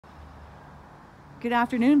Good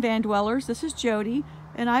afternoon, van dwellers. This is Jody,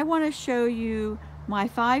 and I want to show you my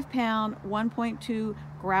 5-pound 1.2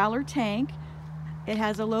 growler tank. It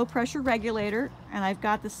has a low pressure regulator, and I've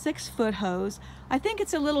got the 6-foot hose. I think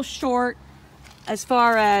it's a little short as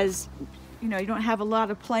far as, you know, you don't have a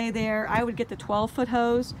lot of play there. I would get the 12-foot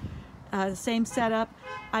hose, the same setup.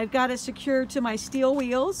 I've got it secured to my steel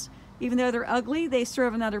wheels. Even though they're ugly, they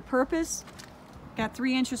serve another purpose. Got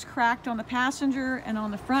 3 inches cracked on the passenger and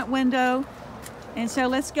on the front window. And so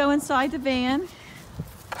let's go inside the van.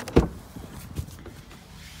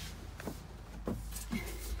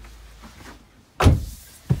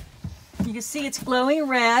 You can see it's glowing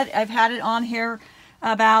red. I've had it on here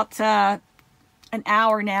about an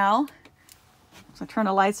hour now. So turn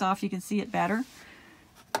the lights off, you can see it better.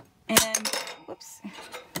 And whoops.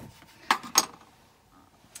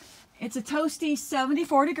 It's a toasty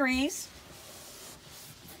 74 degrees.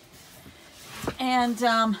 And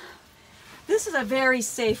this is a very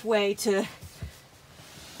safe way to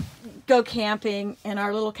go camping in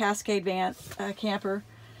our little Cascade van camper,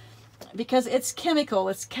 because it's chemical,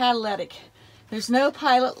 it's catalytic. There's no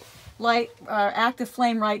pilot light active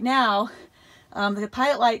flame right now. The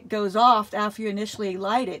pilot light goes off after you initially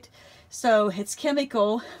light it. So it's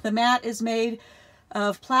chemical. The mat is made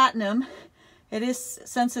of platinum. It is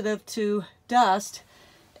sensitive to dust.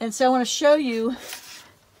 And so I want to show you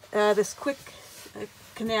this quick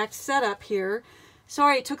connect setup here.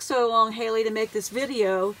 Sorry it took so long, Haley, to make this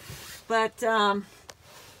video, but I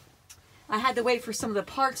had to wait for some of the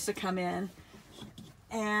parts to come in,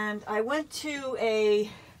 and I went to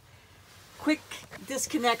a quick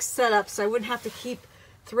disconnect setup so I wouldn't have to keep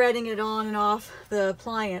threading it on and off the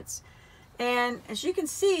appliance. And as you can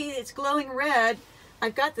see, it's glowing red.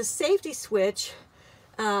 I've got the safety switch.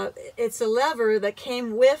 It's a lever that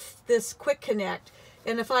came with this quick connect.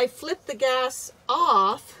 And if I flip the gas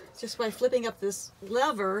off, just by flipping up this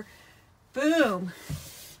lever, boom.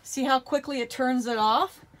 See how quickly it turns it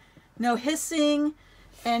off? No hissing,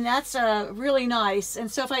 and that's really nice. And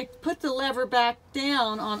so if I put the lever back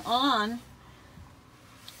down on,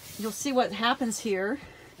 you'll see what happens here.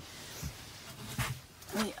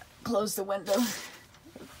 Let me close the window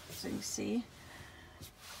so you see.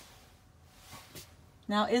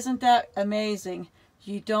 Now, isn't that amazing?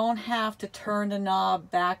 You don't have to turn the knob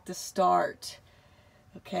back to start,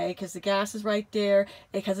 okay? Because the gas is right there,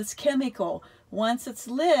 because it's chemical. Once it's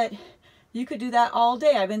lit, you could do that all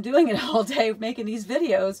day. I've been doing it all day, making these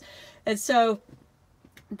videos. And so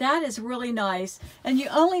that is really nice. And you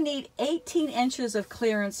only need 18 inches of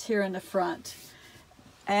clearance here in the front.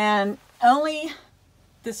 And only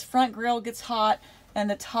this front grill gets hot, and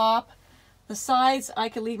the top. The sides, I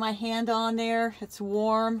could leave my hand on there. It's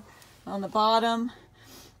warm on the bottom.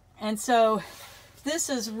 And so this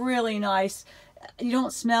is really nice. You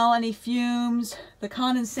don't smell any fumes. The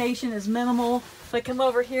condensation is minimal. If I come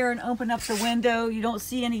over here and open up the window, you don't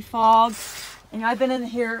see any fog. And I've been in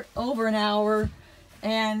here over an hour,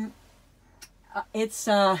 and it's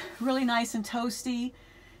really nice and toasty.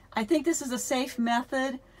 I think this is a safe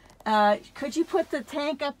method. Could you put the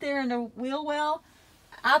tank up there in the wheel well?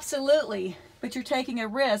 Absolutely, but you're taking a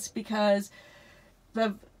risk, because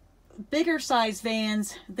the bigger size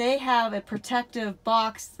vans, they have a protective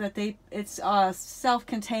box that it's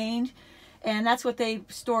self-contained, and that's what they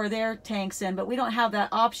store their tanks in, but we don't have that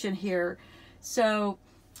option here. So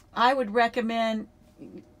I would recommend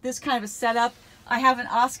this kind of a setup. I have an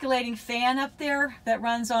oscillating fan up there that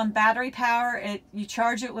runs on battery power. You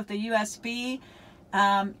charge it with the USB.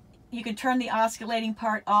 You can turn the oscillating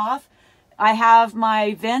part off. I have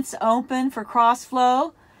my vents open for cross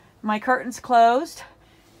flow, my curtains closed.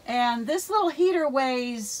 And this little heater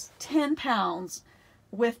weighs 10 pounds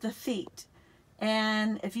with the feet.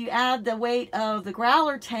 And if you add the weight of the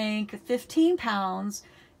growler tank, 15 pounds,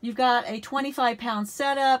 you've got a 25-pound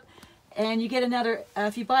setup. And you get another,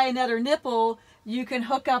 if you buy another nipple, you can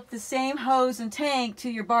hook up the same hose and tank to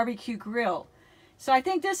your barbecue grill. So I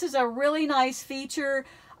think this is a really nice feature.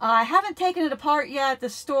 I haven't taken it apart yet at the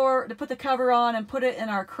store to put the cover on and put it in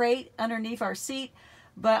our crate underneath our seat,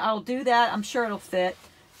 but I'll do that. I'm sure it'll fit.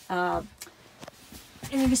 And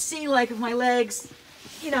you can see, like, my legs,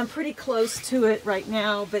 you know, I'm pretty close to it right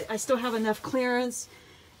now, but I still have enough clearance.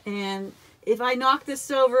 And if I knock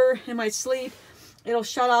this over in my sleep, it'll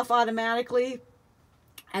shut off automatically.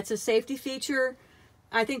 That's a safety feature.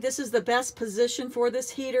 I think this is the best position for this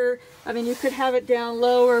heater. I mean, you could have it down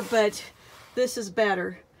lower, but this is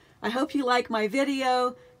better. I hope you like my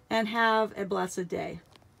video, and have a blessed day.